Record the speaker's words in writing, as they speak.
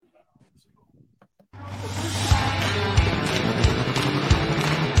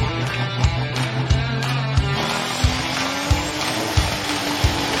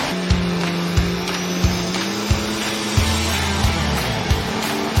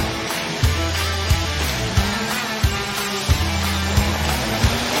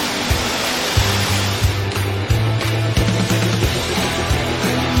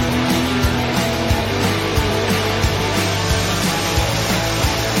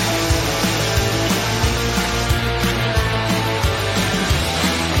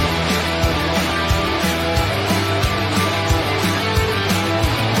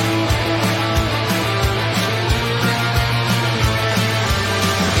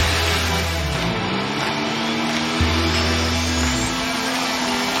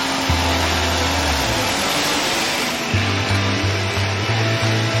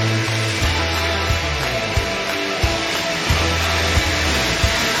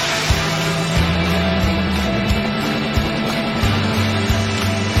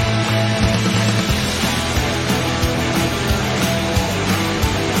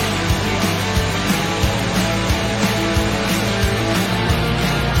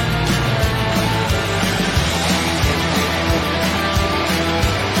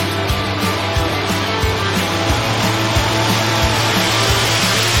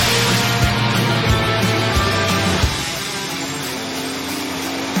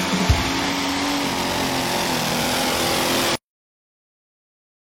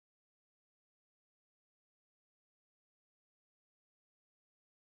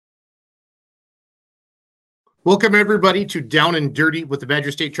Welcome, everybody, to Down and Dirty with the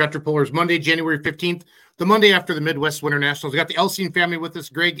Badger State Tractor Pullers, Monday, January 15th, the Monday after the Midwest Winter Nationals. We got the Elsine family with us,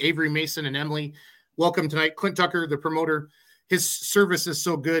 Greg, Avery, Mason, and Emily. Welcome tonight. Clint Tucker, the promoter. His service is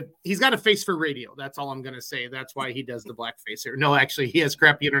so good. He's got a face for radio. That's all I'm going to say. That's why he does the black face here. No, actually, he has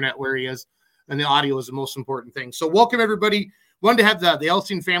crappy internet where he is, and the audio is the most important thing. So welcome, everybody. Wanted to have the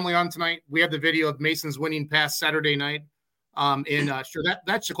Elsine family on tonight. We have the video of Mason's winning pass Saturday night. Sure,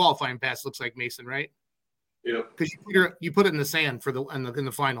 that's the qualifying pass. Looks like Mason, right? Yeah, because you put it in the sand for in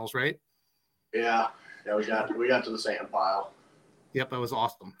the finals, right? Yeah. We got to the sand pile. Yep, that was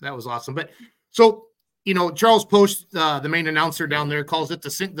awesome. But so Charles Post, the main announcer down there, calls it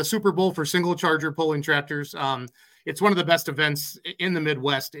the Super Bowl for single charger pulling tractors. It's one of the best events in the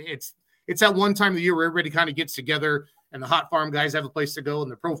Midwest. It's that one time of the year where everybody kind of gets together, and the hot farm guys have a place to go,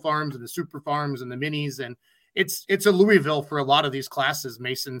 and the pro farms and the super farms and the minis, and it's a Louisville for a lot of these classes,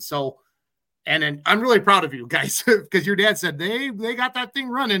 Mason. So. And I'm really proud of you guys because your dad said they got that thing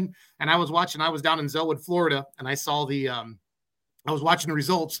running. And I was down in Zellwood, Florida, and I saw I was watching the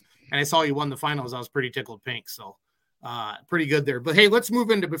results, and I saw you won the finals. I was pretty tickled pink. So pretty good there. But hey, let's move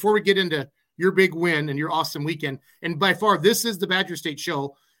into, before we get into your big win and your awesome weekend. And by far, this is the Badger State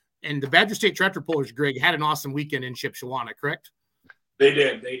show. And the Badger State Tractor Pullers, Greg, had an awesome weekend in Shipshewana, correct? They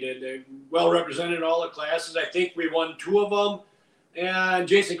did. They well represented in all the classes. I think we won 2 of them. And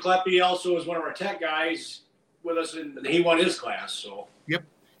Jason Kleppe also is one of our tech guys with us, and he won his class. So yep,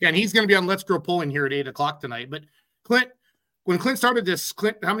 yeah, and he's going to be on Let's Grow Pulling here at 8:00 tonight. But Clint, when Clint started this,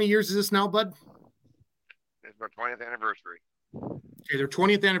 Clint, how many years is this now, bud? It's our 20th anniversary. Okay, their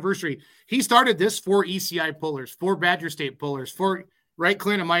 20th anniversary. He started this for ECI pullers, for Badger State pullers, right,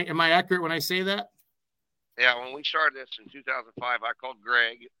 Clint? Am I accurate when I say that? Yeah, when we started this in 2005, I called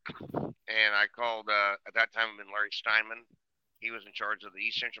Greg, and I called at that time it had been Larry Steinman. He was in charge of the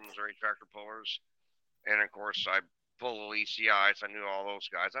East Central Missouri Tractor Pullers. And, of course, I pulled little ECIs. I knew all those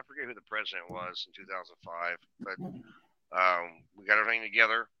guys. I forget who the president was in 2005. But we got everything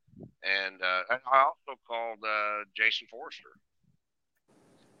together. And I also called Jason Forrester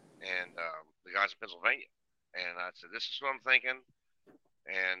and the guys in Pennsylvania. And I said, this is what I'm thinking.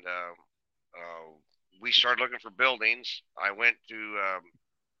 And we started looking for buildings. I went to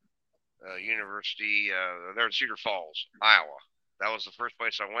university there in Cedar Falls, Iowa. That was the first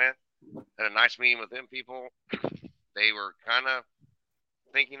place I went. Had a nice meeting with them people. They were kind of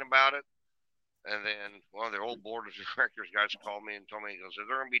thinking about it. And then one of their old board of directors guys called me and told me, he goes, are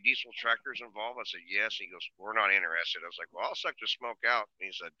there going to be diesel tractors involved? I said, yes. He goes, we're not interested. I was like, well, I'll suck the smoke out. And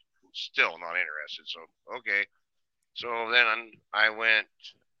he said, still not interested. So, okay. So then I went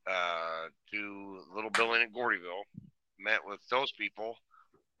to a little building in Gordyville, met with those people.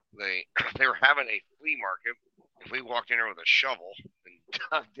 They were having a flea market. We walked in there with a shovel and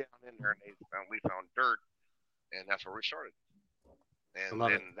dug down in there, and we found dirt, and that's where we started. And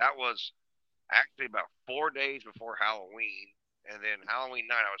then that was actually about 4 days before Halloween. And then Halloween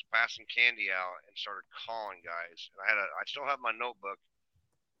night, I was passing candy out and started calling guys. And I still have my notebook.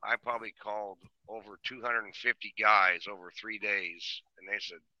 I probably called over 250 guys over 3 days, and they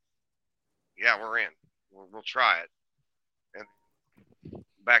said, "Yeah, we're in. We'll try it." And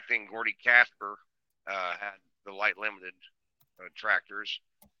back then, Gordy Casper had the light limited tractors.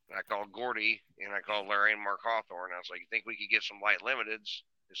 And I called Gordy and I called Larry and Mark Hawthorne. I was like, you think we could get some light limiteds?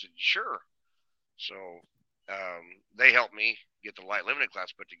 They said, sure. So they helped me get the light limited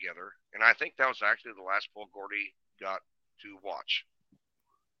class put together. And I think that was actually the last pull Gordy got to watch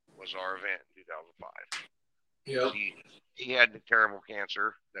was our event in 2005. Yeah. He had the terrible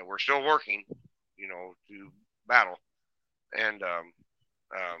cancer that we're still working, to battle. And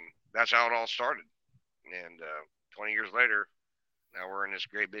that's how it all started. And 20 years later, now we're in this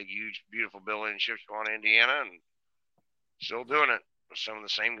great, big, huge, beautiful building in Shipshewana, Indiana, and still doing it with some of the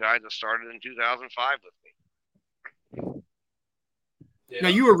same guys that started in 2005 with me. Yeah. Now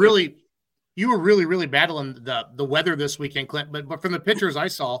you were really battling the weather this weekend, Clint. But from the pictures I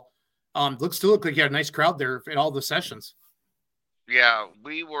saw, looks like you had a nice crowd there at all the sessions. Yeah,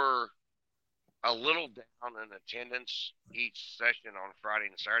 we were a little down in attendance each session on Friday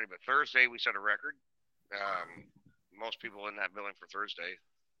and Saturday, but Thursday we set a record. Most people in that building for Thursday.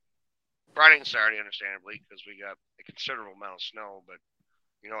 Friday and Saturday, understandably, because we got a considerable amount of snow. But,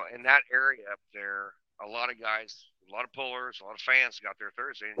 in that area up there, a lot of guys, a lot of pullers, a lot of fans got there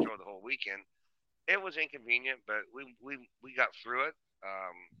Thursday and enjoyed the whole weekend. It was inconvenient, but we got through it.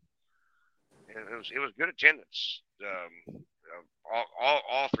 It was good attendance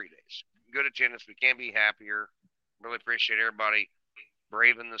all 3 days. Good attendance. We can't be happier. Really appreciate everybody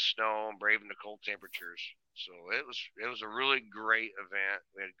braving the snow and braving the cold temperatures. So it was a really great event.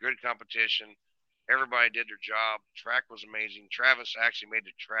 We had good competition. Everybody did their job. The track was amazing. Travis actually made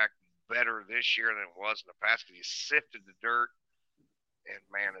the track better this year than it was in the past because he sifted the dirt. And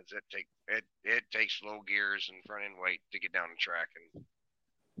man, it takes low gears and front end weight to get down the track, and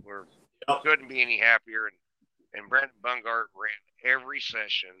we're couldn't be any happier. And Brandon Bungart ran every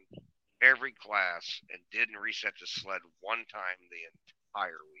session, every class, and didn't reset the sled one time the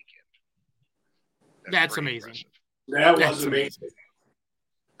entire weekend. That's amazing. Impressive. That was amazing.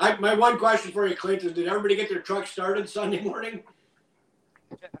 My one question for you, Clint, is did everybody get their truck started Sunday morning?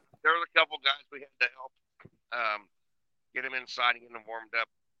 There was a couple guys we had to help get him inside and get him warmed up.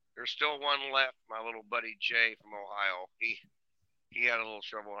 There's still one left, my little buddy Jay from Ohio. He had a little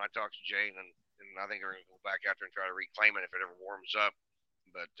trouble, and I talked to Jay, and I think we're going to go back out there and try to reclaim it if it ever warms up.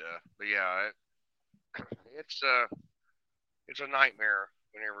 But yeah, it's a nightmare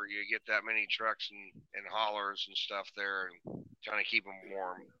whenever you get that many trucks and haulers and stuff there and trying to keep them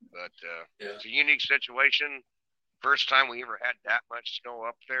warm. But It's a unique situation. First time we ever had that much snow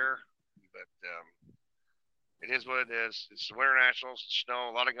up there, but it is what it is. It's the Winter Nationals, it's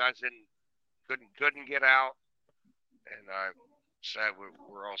snow. A lot of guys couldn't get out, and I'm sad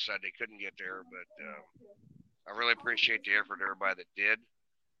we're all sad they couldn't get there. But I really appreciate the effort of everybody that did.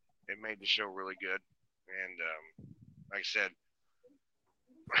 It made the show really good. And like I said,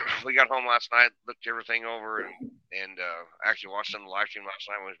 we got home last night, looked everything over, and actually watched on the live stream last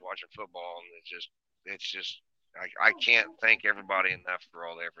night when I was watching football, and it's just. I can't thank everybody enough for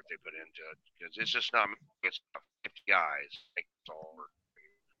all the effort they put into it because it's just not it's 50 guys. It's all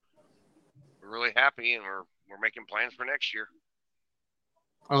we're really happy and we're making plans for next year.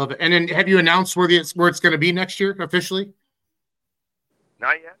 I love it. And then have you announced where it's going to be next year officially?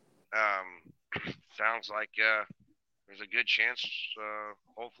 Not yet. Sounds like there's a good chance.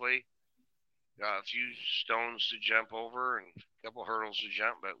 Hopefully, a few stones to jump over and a couple hurdles to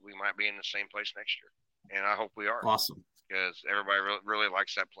jump, but we might be in the same place next year. And I hope we are. Awesome. Because everybody really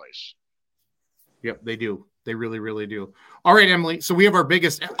likes that place. Yep, they do. They really, really do. All right, Emily. So we have our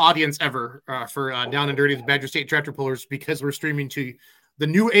biggest audience ever for Down and Dirty, the Badger State Tractor Pullers, because we're streaming to the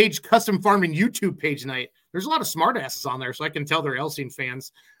New Age Custom Farming YouTube page tonight. There's a lot of smartasses on there, so I can tell they're Elsing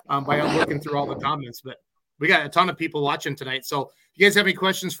fans by looking through all the comments. But we got a ton of people watching tonight. So if you guys have any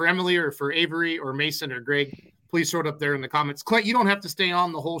questions for Emily or for Avery or Mason or Greg, please throw it up there in the comments. Clint, you don't have to stay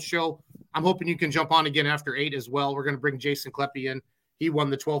on the whole show. I'm hoping you can jump on again after 8 as well. We're going to bring Jason Kleppe in. He won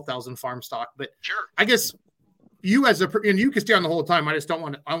the 12,000 farm stock. But sure, I guess you and you can stay on the whole time. I just don't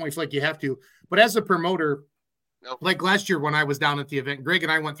want to, I don't feel like you have to. But as a promoter, nope. Like last year when I was down at the event, Greg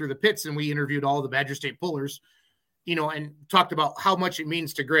and I went through the pits and we interviewed all the Badger State Pullers, and talked about how much it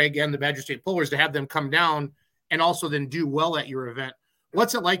means to Greg and the Badger State Pullers to have them come down and also then do well at your event.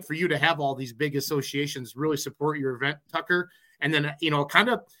 What's it like for you to have all these big associations really support your event, Tucker? And then, kind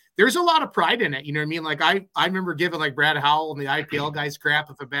of, there's a lot of pride in it. You know what I mean? Like I remember giving like Brad Howell and the IPL guys crap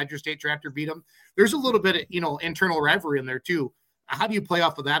if a Badger State tractor beat them. There's a little bit of, internal rivalry in there too. How do you play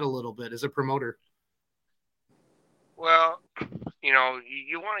off of that a little bit as a promoter? Well,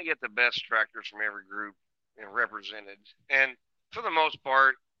 you want to get the best tractors from every group represented. And for the most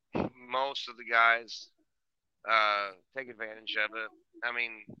part, most of the guys take advantage of it. I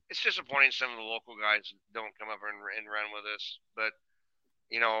mean, it's disappointing some of the local guys don't come up and run with us, but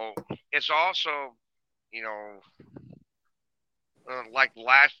it's also, like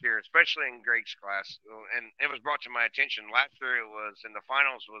last year, especially in Greg's class, and it was brought to my attention last year. It was in the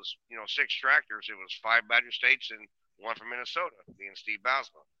finals was 6 tractors. It was 5 Badger States and 1 from Minnesota, being Steve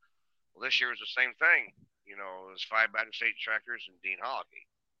Basma. Well, this year was the same thing. It was 5 Badger State tractors and Dean Holliday.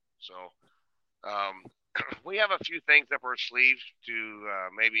 So. We have a few things up our sleeves to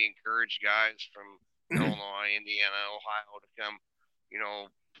maybe encourage guys from Illinois, Indiana, Ohio to come,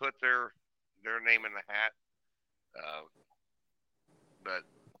 put their name in the hat. But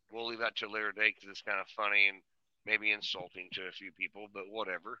we'll leave that to a later date because it's kind of funny and maybe insulting to a few people, but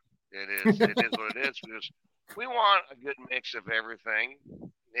whatever. It is what it is. Because we want a good mix of everything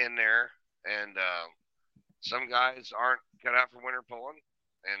in there. And some guys aren't cut out for winter pulling.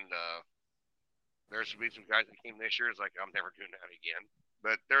 And there's to be some guys that came this year. It's like, I'm never doing that again.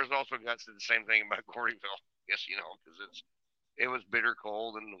 But there's also guys that did the same thing about Gordyville. Yes, because it was bitter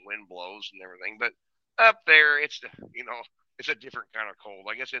cold and the wind blows and everything. But up there, it's a different kind of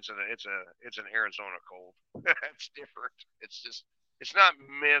cold. I guess it's an Arizona cold. It's different. It's not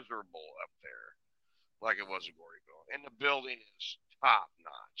miserable up there like it was in Gordyville. And the building is top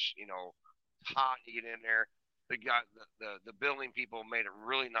notch. Hot to get in there. The building people made it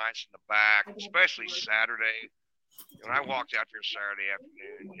really nice in the back, especially Saturday. When I walked out there Saturday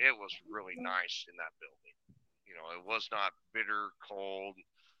afternoon, it was really nice in that building. It was not bitter cold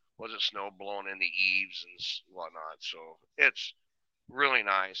wasn't snow blowing in the eaves and whatnot. So it's really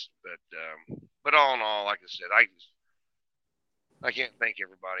nice. But all in all, like I said, I can't thank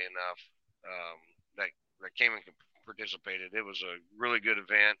everybody enough that came and participated. It was a really good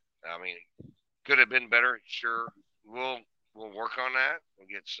event. I mean, could have been better, sure. We'll work on that. We'll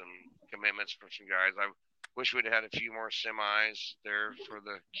get some commitments from some guys. I wish we'd had a few more semis there for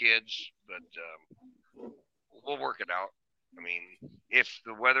the kids, but we'll work it out. I mean, if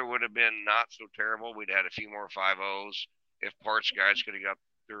the weather would have been not so terrible, we'd had a few more 5.0s. If parts guys could have got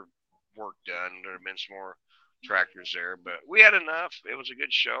their work done, there'd have been some more tractors there. But we had enough. It was a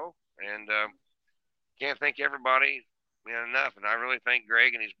good show, and can't thank everybody enough. And I really thank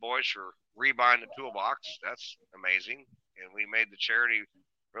Greg and his boys for rebuying the toolbox. That's amazing. And we made the charity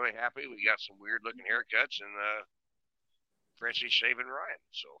really happy. We got some weird looking haircuts and Frenchie shaving Ryan.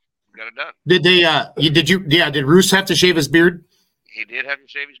 So we got it done. Did they did Roos have to shave his beard? He did have to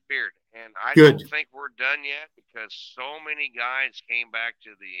shave his beard. And I Good. don't think we're done yet because so many guys came back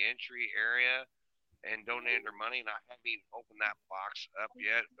to the entry area and donated their money, and I haven't even opened that box up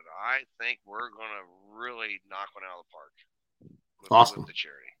yet, but I think we're going to really knock one out of the park with the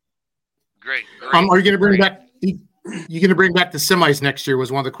charity. Great. Are you going to bring back? You going to bring back the semis next year?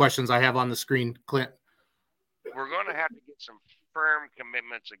 Was one of the questions I have on the screen, Clint. We're going to have to get some firm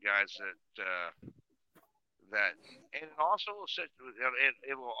commitments of guys that, and it also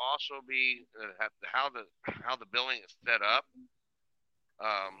it will also be how the building is set up,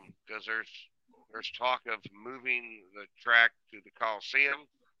 because there's talk of moving the track to the Coliseum,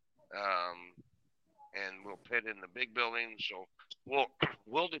 and we'll pit in the big building. So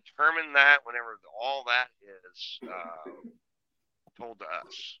we'll determine that whenever all that is told to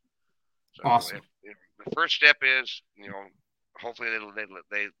us. So awesome. If the first step is, hopefully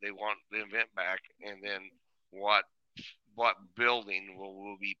they want the event back, and then what building will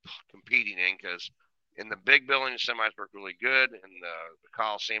we be competing in? Because in the big building, the semis work really good, and the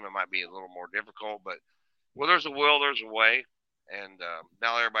Coliseum, it might be a little more difficult. But there's a will, there's a way, and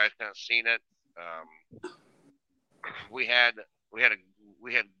now everybody's kind of seen it. We had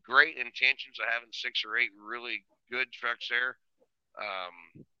great intentions of having 6 or 8 really good trucks there.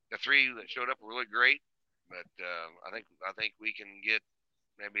 The 3 that showed up were really great, but I think we can get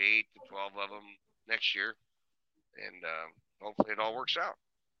maybe 8 to 12 of them next year, and hopefully it all works out.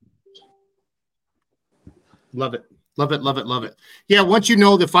 Love it. Love it. Love it. Love it. Yeah. Once you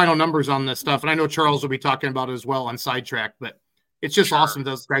know the final numbers on this stuff, and I know Charles will be talking about it as well on Sidetrack, but it's just awesome.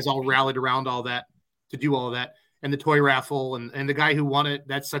 Those guys all rallied around all that to do all of that, and the toy raffle and the guy who won it.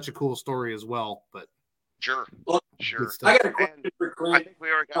 That's such a cool story as well. But sure. I got a question for Clint. I think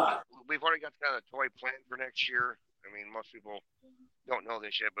we've already got kind of a toy plan for next year. I mean, most people don't know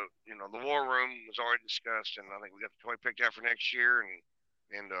this yet, but the war room was already discussed, and I think we got the toy picked out for next year,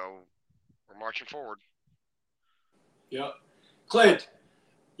 and we're marching forward. Yeah. Clint,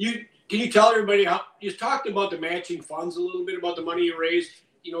 can you tell everybody how you talked about the matching funds a little bit, about the money you raised,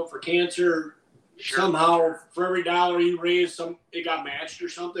 for cancer? Sure. Somehow for every dollar you raised, it got matched or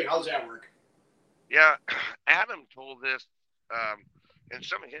something. How's that work? Yeah. Adam told this in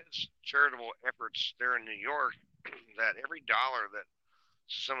some of his charitable efforts there in New York, that every dollar that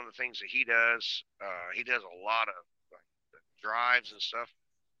some of the things that he does a lot of drives and stuff,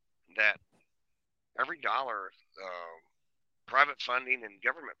 that every dollar, private funding and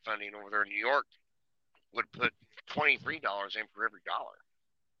government funding over there in New York would put $23 in for every dollar.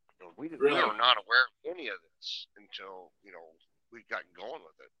 We were not aware of any of this until, we got going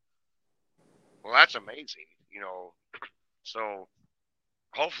with it. Well, that's amazing, So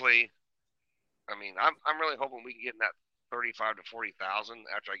hopefully, I mean, I'm really hoping we can get in that 35 to 40,000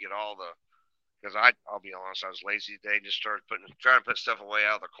 after I get all the, because I'll be honest, I was lazy today, just started trying to put stuff away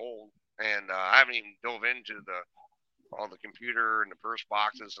out of the cold. And I haven't even dove into all the computer and the purse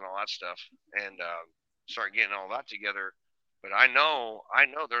boxes and all that stuff, and start getting all that together. But I know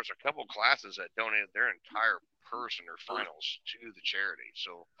there's a couple classes that donated their entire purse and their finals to the charity.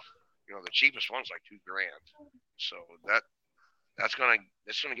 So, the cheapest one's like $2,000. So it's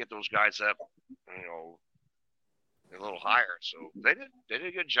gonna get those guys up, a little higher. So they did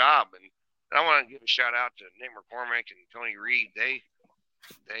a good job, and I want to give a shout out to Nick McCormick and Tony Reed. They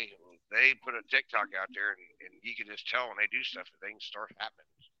put a TikTok out there, and you can just tell when they do stuff that things start happening.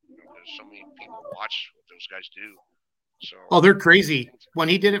 There's so many people watch what those guys do. So they're crazy. When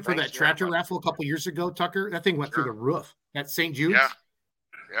he did it for that tractor raffle a couple years ago, Tucker, that thing went through the roof at St. Jude's.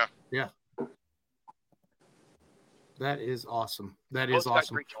 Yeah. That is awesome. Those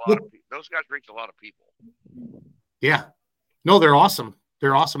awesome. Those guys reach a lot of people. Yeah. No, they're awesome.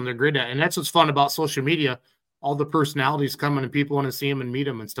 They're awesome. They're great at it. And that's what's fun about social media. all the personalities coming and people want to see him and meet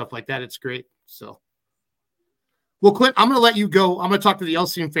him and stuff like that. It's great. So, well, Clint, I'm going to let you go. I'm going to talk to the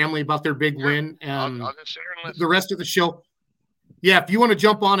Elsing family about their big win and I'll just sit here and listen. the rest of the show. Yeah, if you want to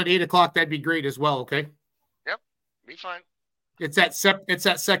jump on at 8:00, that'd be great as well. Okay. Yep, be fine. It's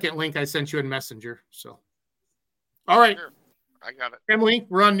that second link I sent you in Messenger. So, all right. Sure. I got it. Emily,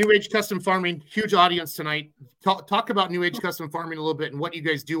 we're on New Age Custom Farming. Huge audience tonight. Talk about New Age Custom Farming a little bit and what you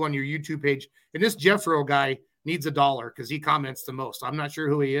guys do on your YouTube page. And this Jeffro guy needs $1 because he comments the most. I'm not sure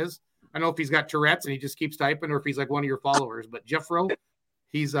who he is. I know if he's got Tourette's and he just keeps typing, or if he's like one of your followers. But Jeffro,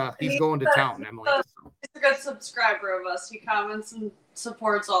 he's going to town, Emily. He's a good subscriber of us. He comments and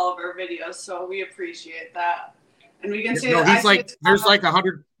supports all of our videos, so we appreciate that. And we can see that he's like there's like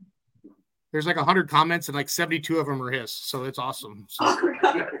 100. There's like 100 comments and like 72 of them are his. So it's awesome. So.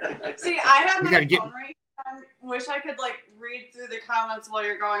 See, I have my phone right now. Wish I could like read through the comments while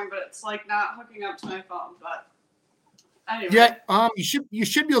you're going, but it's like not hooking up to my phone. But anyway. Yeah, you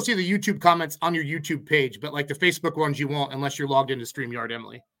should be able to see the YouTube comments on your YouTube page, but like the Facebook ones you won't unless you're logged into StreamYard,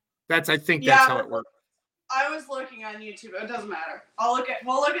 Emily. That's how it works. I was looking on YouTube. It doesn't matter. We'll look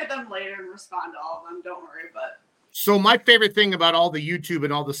at them later and respond to all of them. Don't worry, but. So my favorite thing about all the YouTube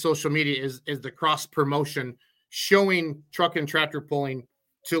and all the social media is the cross promotion, showing truck and tractor pulling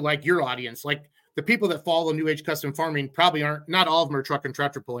to like your audience. Like the people that follow New Age Custom Farming probably not all of them are truck and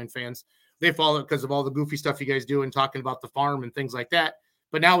tractor pulling fans. They follow it because of all the goofy stuff you guys do and talking about the farm and things like that.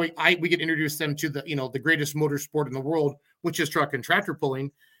 But now we get introduced them to the greatest motorsport in the world, which is truck and tractor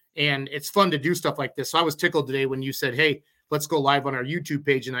pulling. And it's fun to do stuff like this. So I was tickled today when you said, hey, let's go live on our YouTube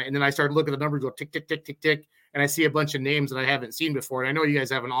page. And then I started looking at the numbers, go tick, tick, tick, tick, tick. And I see a bunch of names that I haven't seen before. And I know you guys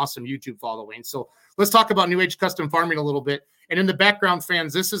have an awesome YouTube following. So let's talk about New Age Custom Farming a little bit. And in the background,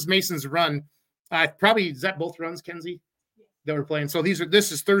 fans, this is Mason's run. Is that both runs, Kenzie, that we're playing? So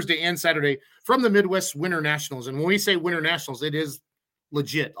this is Thursday and Saturday from the Midwest Winter Nationals. And when we say Winter Nationals, it is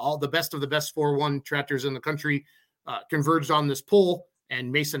legit. All the best of the best 4-1 tractors in the country converged on this poll,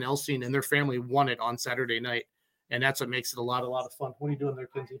 and Mason Elsing and their family won it on Saturday night. And that's what makes it a lot of fun. What are you doing there,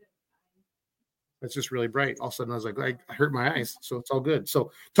 Kenzie? It's just really bright. All of a sudden, I was like, I hurt my eyes, so it's all good.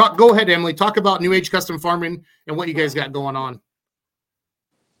 So, go ahead, Emily. Talk about New Age Custom Farming and what you guys got going on.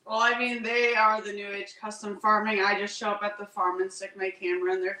 Well, I mean, they are the New Age Custom Farming. I just show up at the farm and stick my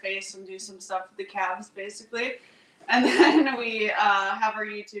camera in their face and do some stuff with the calves, basically. And then we have our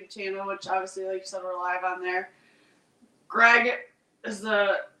YouTube channel, which obviously, like you said, we're live on there. Greg is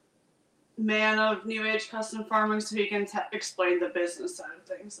the man of New Age Custom Farming, so he can explain the business side of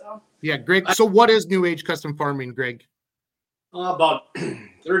things. So yeah, Greg. So what is New Age Custom Farming, Greg? About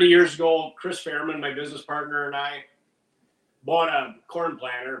 30 years ago, Chris Fairman, my business partner, and I bought a corn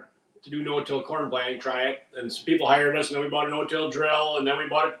planter to do no-till corn planting, try it. And some people hired us, and then we bought a no-till drill, and then we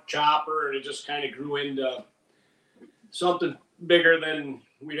bought a chopper, and it just kind of grew into something bigger than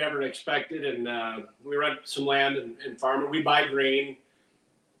we'd ever expected. And we rent some land and farm it. We buy grain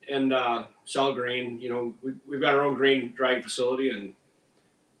and sell grain. We've got our own grain drying facility and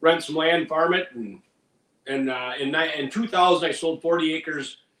rent some land, farm it. And in 2000, I sold 40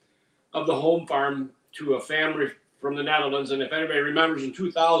 acres of the home farm to a family from the Netherlands. And if anybody remembers, in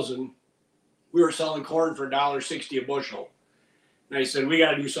 2000, we were selling corn for $1.60 a bushel. And I said, we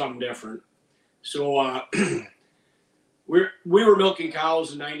got to do something different. So we were milking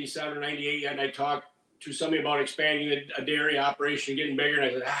cows in 97 or 98, and I talked to somebody about expanding a dairy operation, getting bigger. And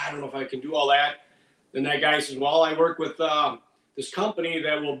I said, I don't know if I can do all that. Then that guy says, well, I work with this company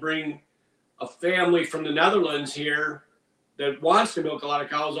that will bring a family from the Netherlands here that wants to milk a lot of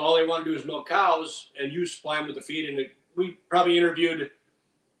cows. All they want to do is milk cows, and you supply them with the feed. And we probably interviewed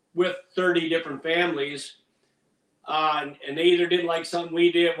with 30 different families. And they either didn't like something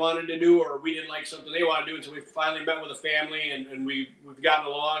we wanted to do, or we didn't like something they wanted to do. And so we finally met with a family, and we've gotten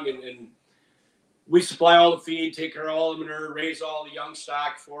along, and we supply all the feed, take care of all the manure, raise all the young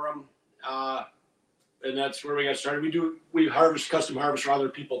stock for them. And that's where we got started. We custom harvest for other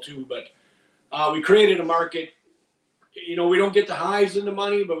people too, but we created a market. We don't get the highs in the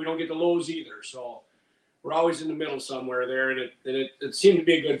money, but we don't get the lows either. So we're always in the middle somewhere there, and it seemed to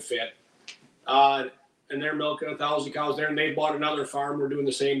be a good fit. And they're milking 1,000 cows there, and they bought another farm. We're doing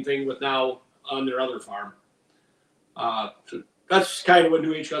the same thing with now on their other farm. So that's kind of what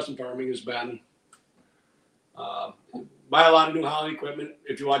New Age Custom Farming has been. Buy a lot of New Holland equipment.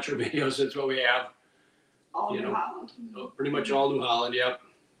 If you watch our videos, that's what we have. All New Holland. Pretty much all New Holland, yep.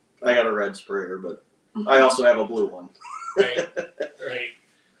 I got a red sprayer, but I also have a blue one. Right.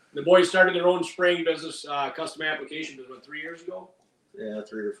 The boys started their own spraying business, custom application business, 3 years ago? Yeah,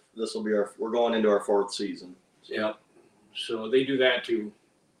 we're going into our 4th season. Yep. So they do that too.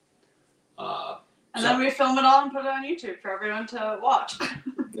 And then we film it all and put it on YouTube for everyone to watch.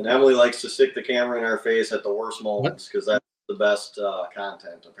 And Emily likes to stick the camera in our face at the worst moments because that's the best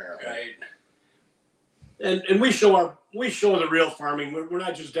content, apparently. Right. And we show the real farming. We're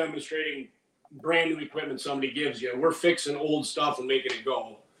not just demonstrating brand new equipment somebody gives you. We're fixing old stuff and making it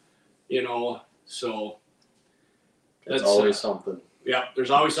go. So That's always something. Yeah,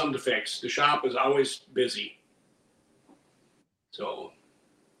 there's always something to fix. The shop is always busy. So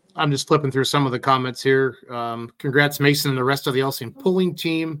I'm just flipping through some of the comments here. Congrats, Mason, and the rest of the Elsing pulling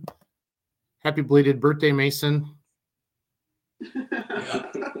team. Happy belated birthday, Mason.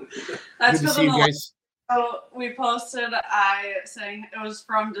 That's Good to see you guys. So we posted saying it was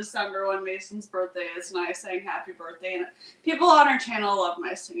from December when Mason's birthday is, and I sang happy birthday. And people on our channel love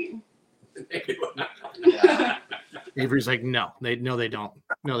my singing. Yeah. Avery's like, no, they don't.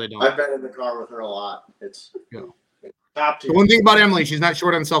 No, they don't. I've been in the car with her a lot. It's top tier. The one thing about Emily, she's not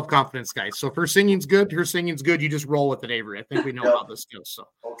short on self-confidence, guys. So if her singing's good, you just roll with it, Avery. I think we know how this goes. So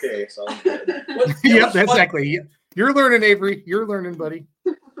Okay, sounds good. yep, exactly. You're learning, Avery. You're learning, buddy.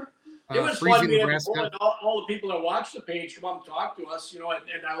 It was fun being able to pull in all the people that watch the page come up and talk to us, and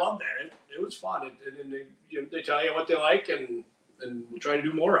I love that. It was fun, and they tell you what they like, and we try to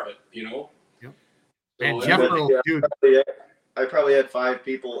do more of it, Yep. And So, Jeff, dude. I probably had 5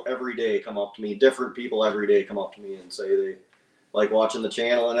 people every day come up to me, different people every day come up to me and say they like watching the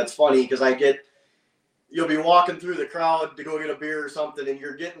channel. And it's funny because you'll be walking through the crowd to go get a beer or something, and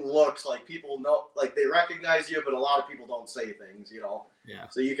you're getting looks like people know, like they recognize you, but a lot of people don't say things, Yeah.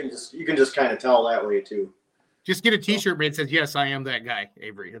 So you can just kind of tell that way too. Just get a T-shirt made that says, "Yes, I am that guy,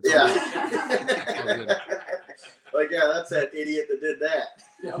 Avery." It's Yeah. all good. Like, yeah, that's that idiot that did that.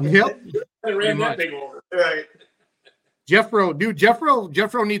 Yep. I ran that thing over. Right.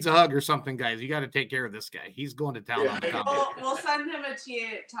 Jeffro needs a hug or something, guys. You got to take care of this guy. He's going to town on the comment. We'll send him a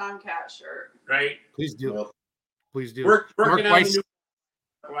T8 Tomcat shirt. Right. Please do. Yep. Please do. Working Mark on Weiss. the new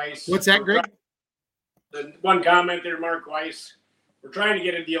Mark Weiss. What's that, Greg? The one comment there, Mark Weiss. We're trying to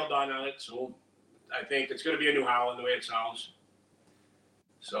get a deal done on it, so I think it's going to be a New Holland the way it sounds.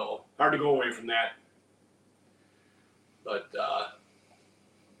 So hard to go away from that. But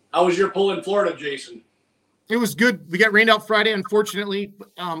how was your pull in Florida, Jason? It was good. We got rained out Friday, unfortunately.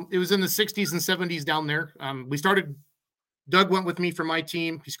 It was in the 60s and 70s down there. Doug went with me for my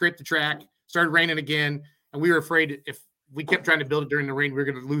team. He scraped the track, started raining again, and we were afraid if we kept trying to build it during the rain, we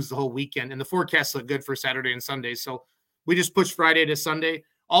were going to lose the whole weekend. And the forecast looked good for Saturday and Sunday. So we just pushed Friday to Sunday.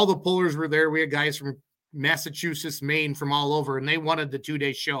 All the pullers were there. We had guys from Massachusetts, Maine, from all over, and they wanted the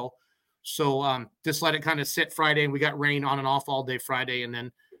 2-day show. So just let it kind of sit Friday, and we got rain on and off all day Friday, and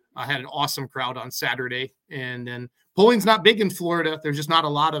then I had an awesome crowd on Saturday. And then pulling's not big in Florida. There's just not a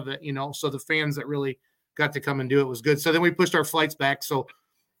lot of it, so the fans that really got to come and do it was good. So then we pushed our flights back. So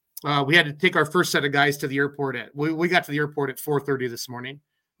we had to take our first set of guys to the airport we got to the airport at 4:30 this morning.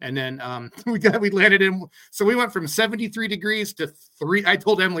 And then we landed in. So we went from 73 degrees to 3. I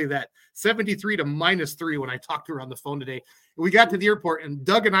told Emily that 73 to -3 when I talked to her on the phone today. We got to the airport, and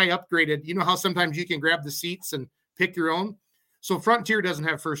Doug and I upgraded. You know how sometimes you can grab the seats and pick your own? So Frontier doesn't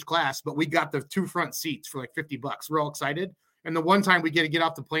have first class, but we got the 2 front seats for like $50. We're all excited. And the one time we get to get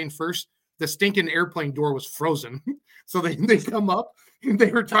off the plane first, the stinking airplane door was frozen. So they come up, and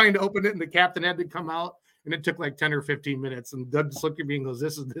they were trying to open it, and the captain had to come out. And it took like 10 or 15 minutes. And Doug just looked at me and goes,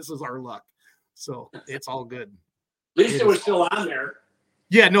 this is our luck. So it's all good. At least it was still on there.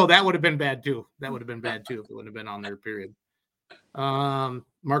 Yeah, no, that would have been bad too. That would have been bad too if it wouldn't have been on there, period.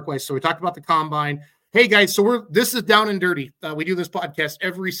 Mark Weiss. So we talked about the combine. Hey guys, so this is Down and Dirty. We do this podcast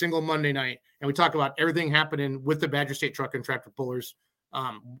every single Monday night, and we talk about everything happening with the Badger State Truck and Tractor Pullers.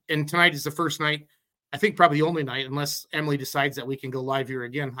 And tonight is the first night, I think probably the only night, unless Emily decides that we can go live here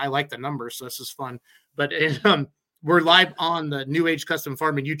again. I like the numbers, so this is fun. But we're live on the New Age Custom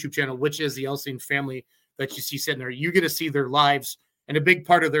Farming YouTube channel, which is the Elsing family that you see sitting there. You get to see their lives, and a big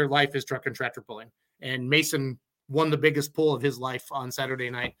part of their life is truck and tractor pulling. And Mason won the biggest pull of his life on Saturday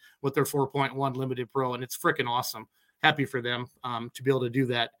night with their 4.1 Limited Pro, and it's freaking awesome. Happy for them to be able to do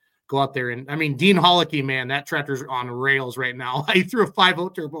that. Go out there and Dean Hollicky, man, that tractor's on rails right now. He threw a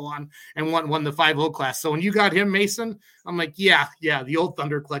 5.0 turbo on and won the 5.0 class. So when you got him, Mason, I'm like, yeah, the old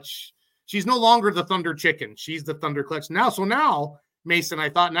Thunder Clutch. She's no longer the Thunder Chicken. She's the Thunder Clutch now. So now, Mason, I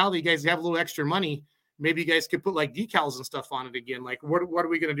thought now that you guys have a little extra money, maybe you guys could put like decals and stuff on it again. Like, what are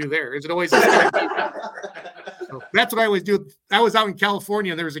we going to do there? Is it always? So that's what I always do. I was out in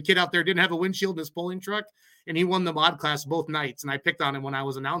California, and there was a kid out there didn't have a windshield in his pulling truck, and he won the mod class both nights. And I picked on him when I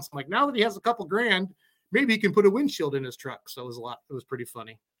was announced. I'm like, now that he has a couple grand, maybe he can put a windshield in his truck. So it was pretty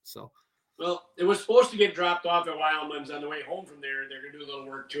funny. So. Well, it was supposed to get dropped off at Wildman's on the way home from there. They're going to do a little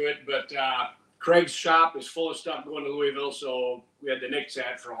work to it, but Craig's shop is full of stuff going to Louisville, so we had the Knicks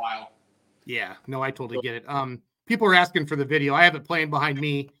ad for a while. Yeah, no, I totally get it. People are asking for the video. I have it playing behind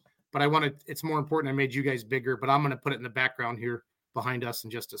me, but it's more important. I made you guys bigger, but I'm going to put it in the background here behind us in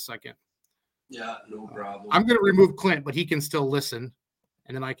just a second. Yeah, no problem. I'm going to remove Clint, but he can still listen.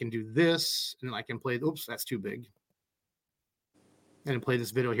 And then I can do this, and then I can play. Oops, that's too big. And then play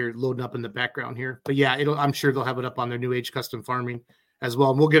this video here, loading up in the background here. But yeah, I'm sure they'll have it up on their New Age Custom Farming as well.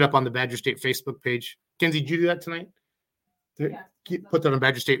 And we'll get up on the Badger State Facebook page. Kenzie, did you do that tonight? Yeah. Put that on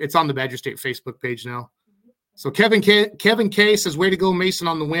Badger State. It's on the Badger State Facebook page now. So Kevin K says, way to go, Mason,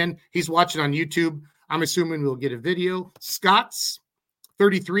 on the win. He's watching on YouTube. I'm assuming we'll get a video. Scott's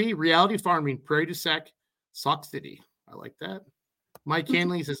 33, Reality Farming, Prairie du Sec, Sauk City. I like that. Mike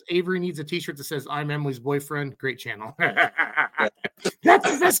Hanley says, Avery needs a t-shirt that says, I'm Emily's boyfriend. Great channel.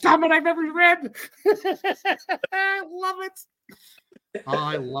 That's the best comment I've ever read. I love it. Oh,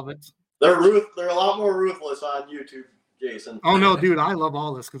 I love it. They're a lot more ruthless on YouTube, Jason. Oh, no, dude. I love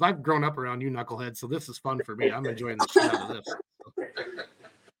all this because I've grown up around you knuckleheads, so this is fun for me. I'm enjoying the shit out of this.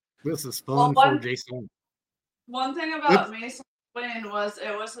 This is fun for Jason. One thing about Mason's win was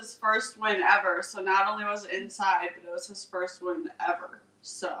it was his first win ever. So not only was it inside, but it was his first win ever.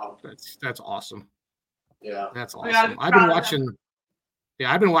 So that's awesome. Yeah, that's awesome. I've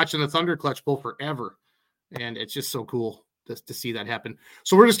been watching the Thunder Clutch Bowl forever, and it's just so cool to see that happen.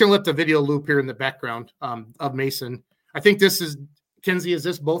 So we're just gonna let the video loop here in the background of Mason. I think this is Kenzie. Is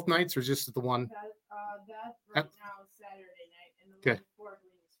this both nights or just the one? That right now is Saturday night, and the okay. Fourth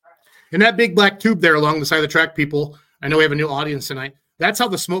week is Friday. And that big black tube there along the side of the track, people. I know we have a new audience tonight. That's how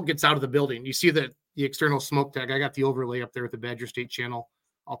the smoke gets out of the building. You see the external smoke tag. I got the overlay up there with the Badger State channel.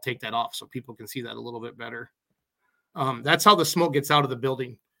 I'll take that off so people can see that a little bit better. That's how the smoke gets out of the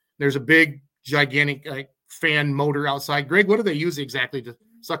building. There's a big, gigantic fan motor outside. Greg, what do they use exactly to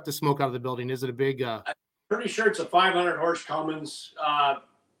suck the smoke out of the building? Is it a big? I'm pretty sure it's a 500 horse Cummins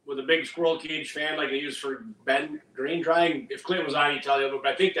with a big squirrel cage fan like they use for grain drying. If Clint was on, he'd tell you, but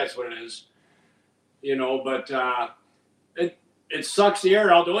I think that's what it is. You know, but it sucks the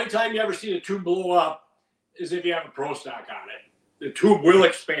air out. The only time you ever see the tube blow up is if you have a Pro Stock on it. The tube will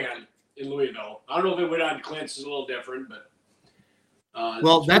expand in Louisville. I don't know if it went on Clint's is a little different, but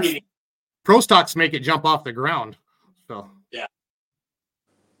well, that's Pro Stocks make it jump off the ground. So yeah,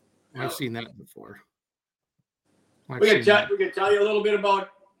 I've seen that before. We can tell you a little bit about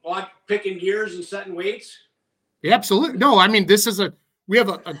picking gears and setting weights. Yeah, absolutely. No, I mean we have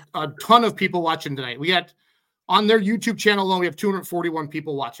a ton of people watching tonight. We got on their YouTube channel alone, we have 241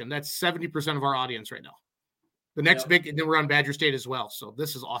 people watching. That's 70% of our audience right now. The next big, and then we're on Badger State as well. So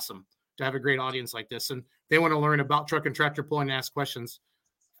this is awesome to have a great audience like this. And they want to learn about truck and tractor pulling and ask questions.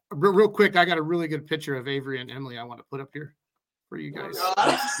 Real quick, I got a really good picture of Avery and Emily I want to put up here for you guys.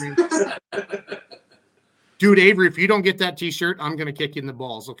 Dude, Avery, if you don't get that t-shirt, I'm going to kick you in the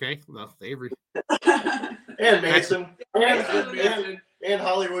balls, okay? Well, Avery. And Mason. And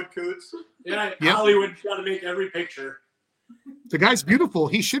Hollywood Coots. Yeah, yep. Hollywood's got to make every picture. The guy's beautiful.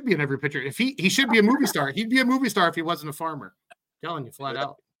 He should be in every picture. If he should be a movie star. He'd be a movie star if he wasn't a farmer. I'm telling you flat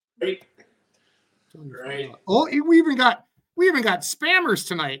out. Right. Right. Oh, we even got spammers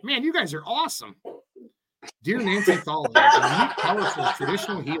tonight. Man, you guys are awesome. Dear Nancy Thaler, a unique, powerful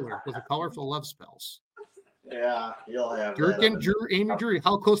traditional healer with a colorful love spells. Yeah, you'll have Dirk that. and Amy Drury.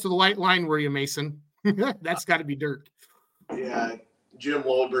 How close to the white line were you, Mason? That's got to be Dirk. Yeah, Jim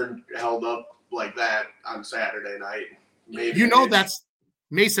Lolburn held up like that on Saturday night. Maybe you know that's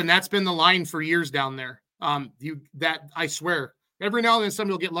Mason. That's been the line for years down there. I swear, every now and then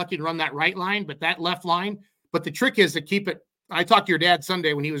somebody will get lucky and run that right line, but that left line. But the trick is to keep it. I talked to your dad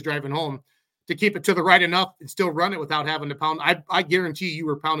Sunday when he was driving home to keep it to the right enough and still run it without having to pound. I guarantee you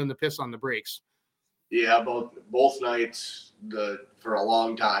were pounding the piss on the brakes. Yeah, both nights for a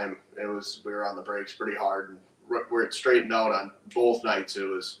long time we were on the brakes pretty hard. And where it straightened out on both nights,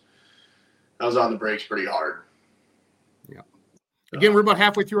 I was on the brakes pretty hard. Yeah. Again, we're about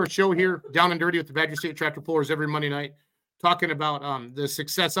halfway through our show here, Down and Dirty with the Badger State Tractor Pullers every Monday night, talking about the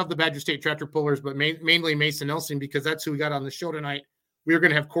success of the Badger State Tractor Pullers, but mainly Mason Nelson, because that's who we got on the show tonight. We were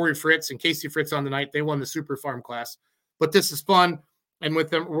going to have Corey Fritz and Casey Fritz on tonight. They won the Super Farm class, but this is fun. And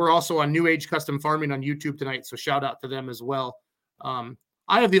with them, we're also on New Age Custom Farming on YouTube tonight, so shout out to them as well.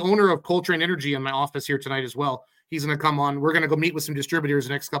 I have the owner of Coltrane Energy in my office here tonight as well. He's going to come on. We're going to go meet with some distributors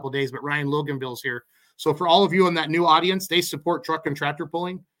the next couple of days, but Ryan Loganville's here. So for all of you in that new audience, they support truck and tractor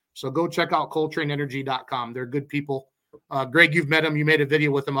pulling. So go check out ColtraneEnergy.com. They're good people. Greg, you've met them. You made a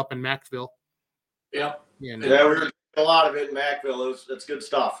video with them up in Mackville. Yep. Yeah, we were doing a lot of it in Mackville. It's good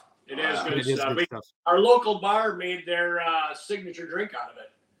stuff. It is good It is stuff. good stuff. Our local bar made their signature drink out of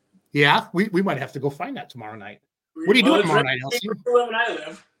it. Yeah, we might have to go find that tomorrow night. What are you doing tomorrow night, Elsie? Where I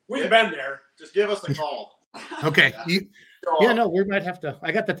live. We've been there. Just give us a call. Okay. Show Yeah, up. no, we might have to.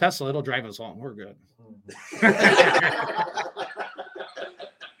 I got the Tesla. It'll drive us home. We're good.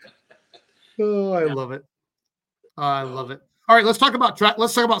 Oh, I love it. I love it. All right, let's talk about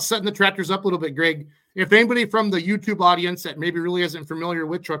setting the tractors up a little bit, Greg. If anybody from the YouTube audience that maybe really isn't familiar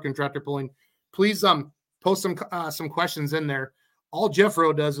with truck and tractor pulling, please post some questions in there. All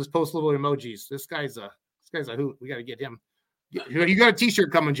Jeffro does is post little emojis. This guy's a hoot. We got to get him. You got a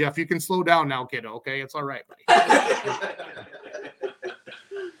T-shirt coming, Jeff. You can slow down now, kiddo. Okay, it's all right, buddy.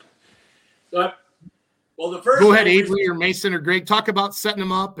 Well, the first. Go ahead, Avery or Mason or Greg. Talk about setting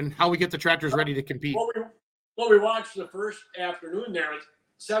them up and how we get the tractors ready to compete. Well, we watched the first afternoon there.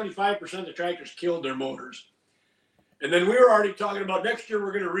 75% of the tractors killed their motors, and then we were already talking about next year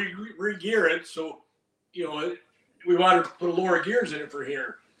we're going to re-gear it. So, we wanted to put lower gears in it for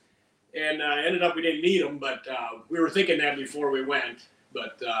here, and ended up we didn't need them, but we were thinking that before we went.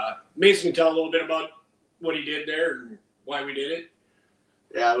 But Mason can tell a little bit about what he did there and why we did it.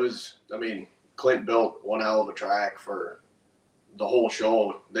 Yeah, Clint built one hell of a track for the whole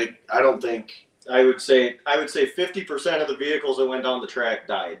show. I would say 50% of the vehicles that went down the track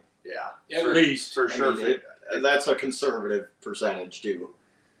died. Yeah, At least. for sure. That's a conservative percentage too.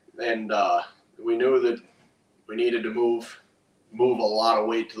 And we knew that we needed to move a lot of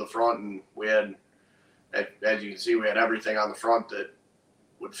weight to the front, and we had, as you can see, we had everything on the front that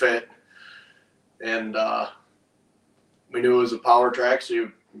would fit. And we knew it was a power track, so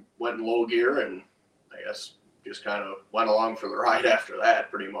you went in low gear, and I guess just kind of went along for the ride after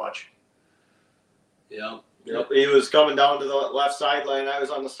that, pretty much. Yeah. Yep. He was coming down to the left sideline. I was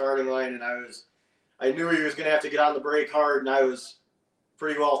on the starting line, and I knew he was going to have to get on the brake hard, and I was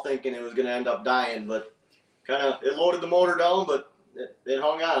pretty well thinking it was going to end up dying, but it loaded the motor down, but it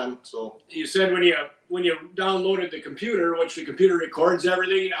hung on. So You said when you downloaded the computer, which the computer records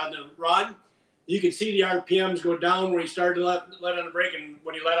everything on the run, you could see the RPMs go down when he started to let on the brake, and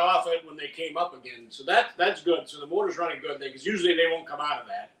when he let off it when they came up again. So that's good. So the motor's running good, because usually they won't come out of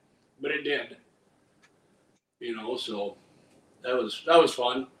that, but it did. So that was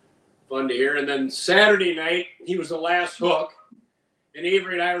fun to hear. And then Saturday night, he was the last hook, and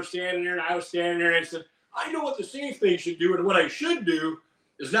Avery and I were standing there, and I was standing there, and I said, I know what the safe thing should do, and what I should do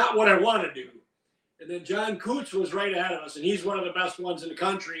is not what I want to do. And then John Coots was right ahead of us, and he's one of the best ones in the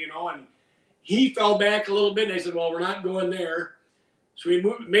country, and he fell back a little bit, and I said, well, we're not going there. So we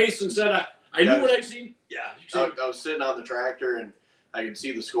moved. Mason said, I knew what I seen. Yeah. I was sitting on the tractor, and I could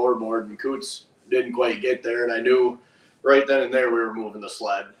see the scoreboard, and Coots didn't quite get there, and I knew right then and there we were moving the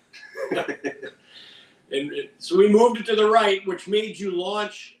sled. So we moved it to the right, which made you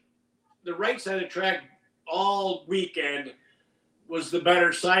launch the right side of the track all weekend was the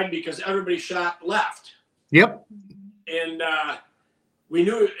better side because everybody shot left. Yep. And we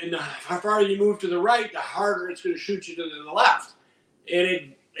knew and how far you move to the right, the harder it's going to shoot you to the left.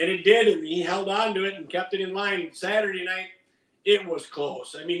 And it did, and he held on to it and kept it in line. Saturday night, it was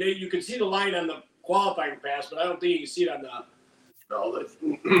close. You could see the line on the qualifying pass, but I don't think you can see it on the.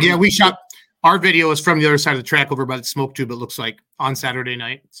 Yeah, we shot. Our video is from the other side of the track over by the smoke tube. It looks like on Saturday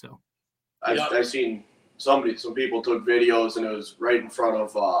night. So I've seen some people took videos, and it was right in front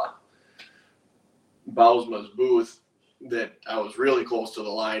of Bausma's booth that I was really close to the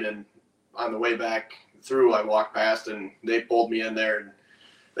line, and on the way back through, I walked past, and they pulled me in there, and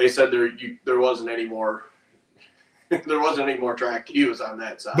they said there wasn't any more. There wasn't any more track to use on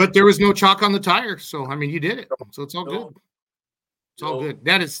that side. But there was no chalk on the tire, so you did it. So it's all good. It's all good.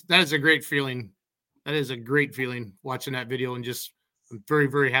 That is a great feeling. That is a great feeling watching that video, and I'm very,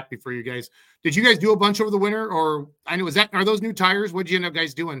 very happy for you guys. Did you guys do a bunch over the winter, or are those new tires? What did you end up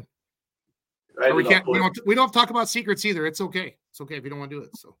guys doing? We don't have to talk about secrets either. It's okay. It's okay if you don't want to do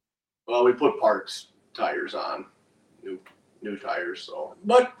it. So. Well, we put Parks tires on, new tires. So.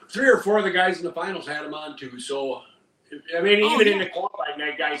 But 3 or 4 of the guys in the finals had them on too. So. In the qualifying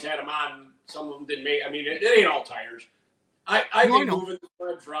night, guys had them on. Some of them didn't make. It ain't all tires. I think moving the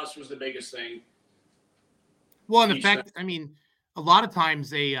sled for us was the biggest thing. Well, and in fact, a lot of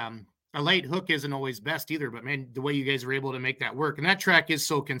times a late hook isn't always best either. But man, the way you guys are able to make that work, and that track is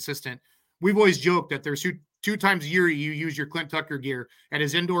so consistent. We've always joked that there's 2 times a year you use your Clint Tucker gear at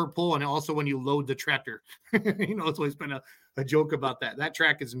his indoor pull, and also when you load the tractor. It's always been a joke about that. That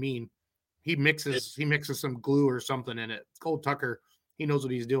track is mean. He mixes some glue or something in it. Cold Tucker, he knows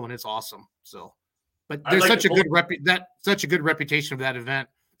what he's doing. It's awesome. So, but there's such a good reputation of that event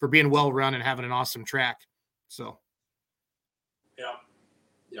for being well run and having an awesome track. So,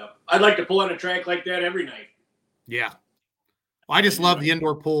 yeah. I'd like to pull on a track like that every night. Yeah. I just love the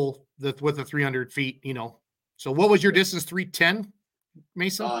indoor pool with the 300 feet, you know. So what was your distance? 310,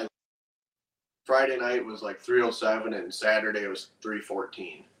 Mason? Friday night was like 307 and Saturday was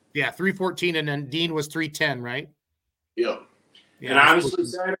 314. Yeah, 314, and then Dean was 310, right? Yep. Yeah, and honestly,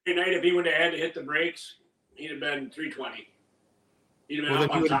 Saturday night, if he would have had to hit the brakes, he'd have been 320. He'd have been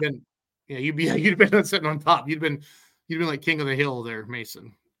up on top. You'd have been sitting on top. You'd been like king of the hill there,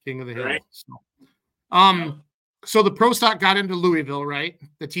 Mason. King of the hill. Right. So the Pro Stock got into Louisville, right?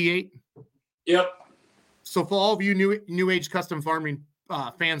 The T8. Yep. So for all of you new age custom farming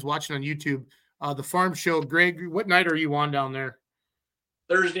fans watching on YouTube, the farm show, Greg, what night are you on down there?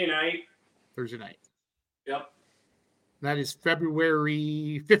 Thursday night. Yep. That is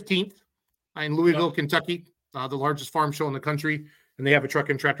February 15th in Louisville, Kentucky, the largest farm show in the country. And they have a truck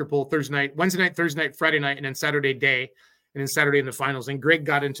and tractor pull Wednesday night, Thursday night, Friday night, and then Saturday day, and then Saturday in the finals. And Greg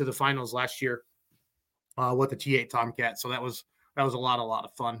got into the finals last year with the T8 Tomcat. So that was a lot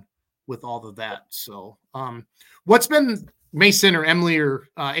of fun with all of that. So what's been, Mason or Emily or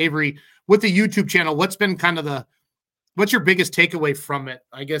Avery, with the YouTube channel, what's been kind of what's your biggest takeaway from it?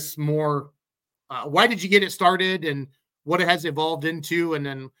 I guess more, why did you get it started and what it has evolved into? And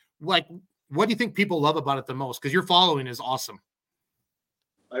then like, what do you think people love about it the most? Because your following is awesome.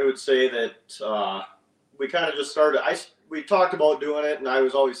 I would say that we kind of just started. We talked about doing it, and I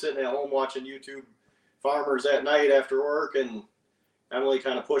was always sitting at home watching YouTube farmers at night after work, and Emily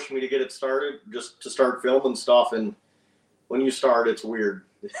kind of pushed me to get it started, just to start filming stuff. And when you start, it's weird.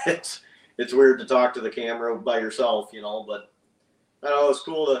 It's weird to talk to the camera by yourself, you know. But I don't know, it's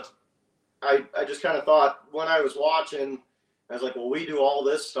cool to. I just kind of thought when I was watching, I was like, well, we do all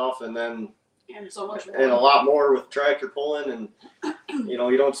this stuff, and then. And so much more. And a lot more with tractor pulling, and you know,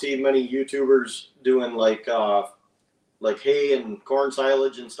 you don't see many YouTubers doing like hay and corn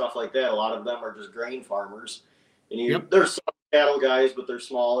silage and stuff like that. A lot of them are just grain farmers, and there's some cattle guys, but they're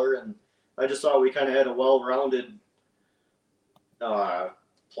smaller. And I just thought we kind of had a well-rounded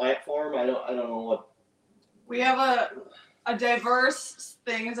platform. I don't know what we have a diverse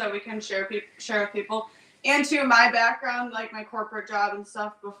things that we can share with people. And to my background, like my corporate job and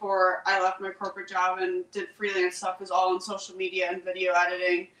stuff before I left my corporate job and did freelance stuff is all in social media and video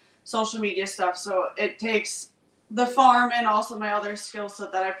editing, social media stuff. So it takes the farm and also my other skill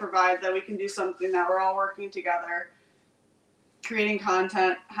set that I provide that we can do something that we're all working together, creating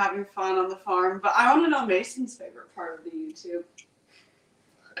content, having fun on the farm. But I want to know Mason's favorite part of the YouTube.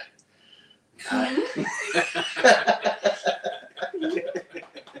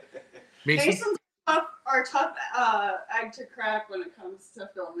 Mason's tough egg to crack when it comes to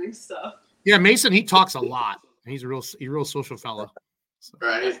filming stuff. Yeah, Mason, he talks a lot. He's a real social fellow. So.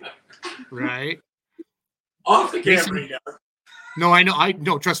 Right. Off the camera, No, I know.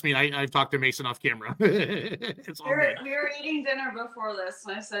 No, trust me. I've talked to Mason off camera. It's all good. We were eating dinner before this,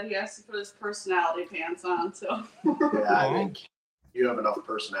 and I said he has to put his personality pants on. So. Yeah, I think you have enough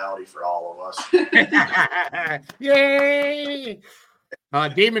personality for all of us. Yay!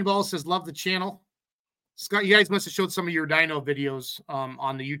 Damon Ball says, love the channel. Scott, you guys must have showed some of your dyno videos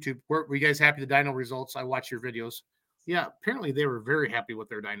on the YouTube. Were you guys happy with the dyno results? I watched your videos. Yeah, apparently they were very happy with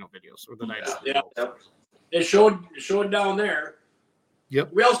their dyno videos or the dyno results. Yep. It showed down there.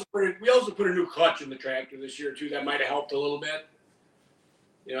 Yep. We also put a new clutch in the tractor this year too. That might have helped a little bit.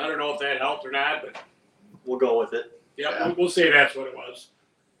 You know, I don't know if that helped or not, but we'll go with it. Yeah. We'll say that's what it was.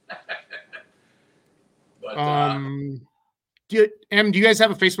 But do you guys have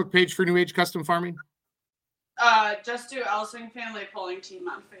a Facebook page for New Age Custom Farming? Just do Elsing Family Pulling Team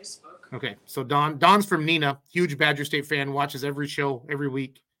on Facebook. Okay, so Don's from Neenah, huge Badger State fan, watches every show every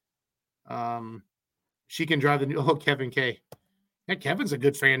week. She can drive the new Kevin K. Yeah, Kevin's a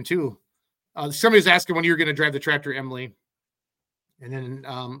good fan too. Somebody's asking when you're going to drive the tractor, Emily, and then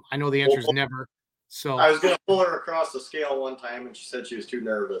I know the answer is never. So I was going to pull her across the scale one time, and she said she was too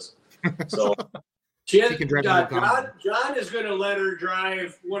nervous. So she can drive. John is going to let her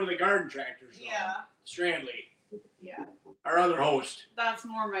drive one of the garden tractors. Yeah, Strandley. Yeah, our other host. That's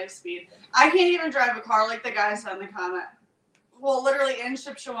more my speed. I can't even drive a car like the guy said in the comment. Well, literally in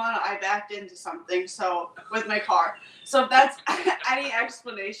Shipshewana, I backed into something with my car. So if that's any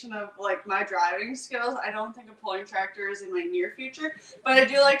explanation of like my driving skills, I don't think a pulling tractor is in my near future. But I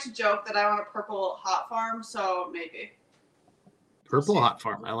do like to joke that I want a purple hot farm, so maybe. Purple hot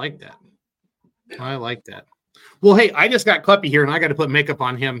farm. I like that. Well, hey, I just got Cluppy here, and I got to put makeup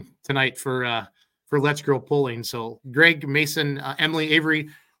on him tonight for Let's Grow Pulling. So Greg, Mason, Emily, Avery,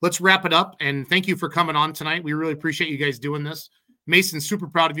 let's wrap it up. And thank you for coming on tonight. We really appreciate you guys doing this. Mason's super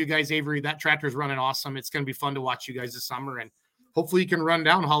proud of you guys. Avery, that tractor's running awesome. It's going to be fun to watch you guys this summer. And hopefully you can run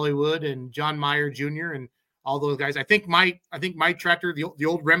down Hollywood and John Meyer Jr. and all those guys. I think my tractor, the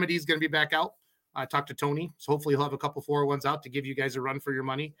old Remedy, is going to be back out. I talked to Tony, so hopefully he'll have a couple 401s out to give you guys a run for your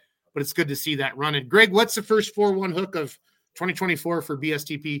money. But it's good to see that running. Greg, what's the first 401 hook of 2024 for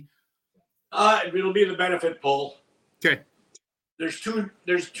BSTP? It'll be the benefit pull. Okay. There's two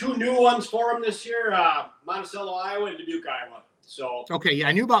new ones for them this year, Monticello, Iowa, and Dubuque, Iowa. So okay, yeah,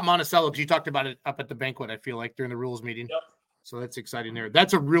 I knew about Monticello because you talked about it up at the banquet, I feel like, during the rules meeting. Yep. So that's exciting there.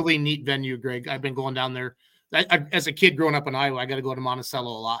 That's a really neat venue, Greg. I've been going down there. As a kid growing up in Iowa, I got to go to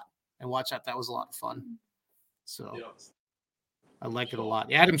Monticello a lot and watch that. That was a lot of fun. So yep. I like it a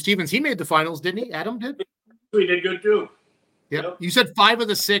lot. Adam Stevens, he made the finals, didn't he? Adam did? We did good too. Yep. You said 5 of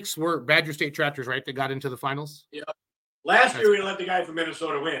the 6 were Badger State tractors, right, that got into the finals? Yeah. Last year, we let the guy from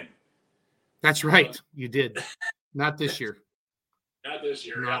Minnesota win. That's right. You did. Not this year. Not this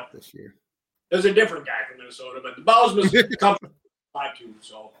year. Not this year. There's a different guy from Minnesota, but the Bausmas come from 5-2,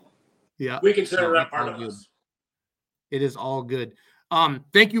 so yeah, we consider that part of good. us. It is all good.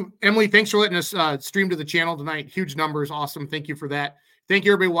 Thank you, Emily. Thanks for letting us stream to the channel tonight. Huge numbers. Awesome. Thank you for that. Thank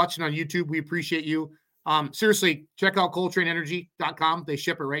you, everybody watching on YouTube. We appreciate you. Seriously, check out ColtraneEnergy.com. They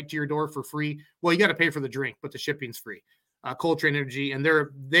ship it right to your door for free. Well, you got to pay for the drink, but the shipping's free. Coltrane Energy, and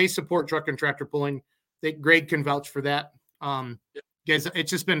they support truck and tractor pulling. Greg can vouch for that. Guys, it's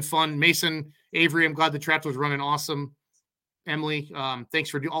just been fun. Mason, Avery, I'm glad the tractor was running awesome. Emily,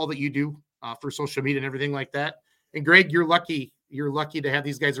 thanks for all that you do for social media and everything like that. And Greg, you're lucky. You're lucky to have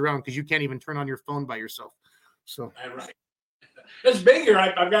these guys around because you can't even turn on your phone by yourself. So right. It's big here.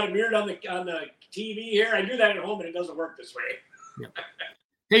 I've got it mirrored on the TV here. I do that at home, and it doesn't work this way. Yeah.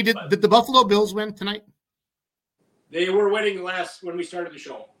 Hey, did the Buffalo Bills win tonight? They were winning when we started the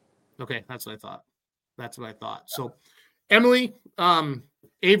show. Okay, that's what I thought. So, Emily,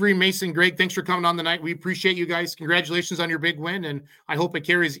 Avery, Mason, Greg, thanks for coming on tonight. We appreciate you guys. Congratulations on your big win, and I hope it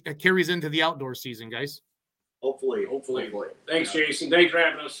carries into the outdoor season, guys. Hopefully. Thanks, Jason. Thanks for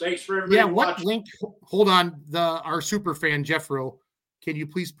having us. Thanks for everybody. Yeah, what watching. link? Hold on. Our super fan, Jeffro, can you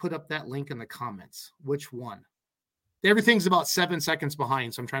please put up that link in the comments? Which one? Everything's about 7 seconds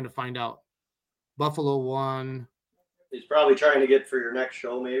behind, so I'm trying to find out. Buffalo won. He's probably trying to get for your next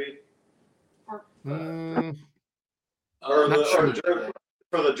show, maybe. Or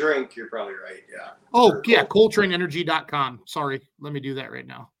For the drink, you're probably right. Yeah. Oh, yeah. ColtraneEnergy.com. Sorry. Let me do that right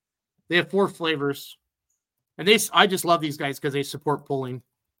now. They have 4 flavors. And I just love these guys because they support pulling.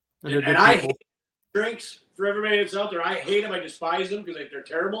 And I hate drinks for everybody that's out there. I hate them. I despise them because they're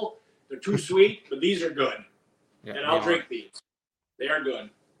terrible. They're too sweet, but these are good. Yeah, and I'll drink these. They are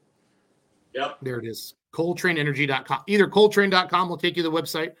good. Yep. There it is. ColtraneEnergy.com. Either Coltrane.com will take you to the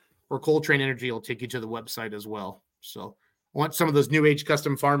website or Coltrane Energy will take you to the website as well. So I want some of those new age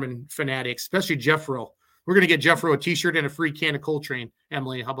custom farming fanatics, especially Jeffro. We're going to get Jeffro a t-shirt and a free can of Coltrane.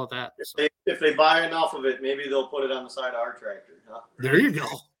 Emily, how about that? If they buy enough of it, maybe they'll put it on the side of our tractor. Huh? There you go.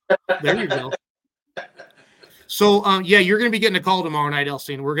 There you go. So, yeah, you're going to be getting a call tomorrow night,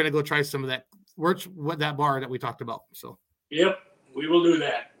 Elsie, and we're going to go try some of that. That bar that we talked about. So, yep, we will do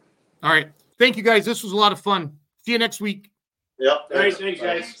that. All right. Thank you, guys. This was a lot of fun. See you next week. Yep. Thanks,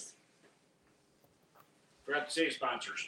 guys. Forgot to say sponsors.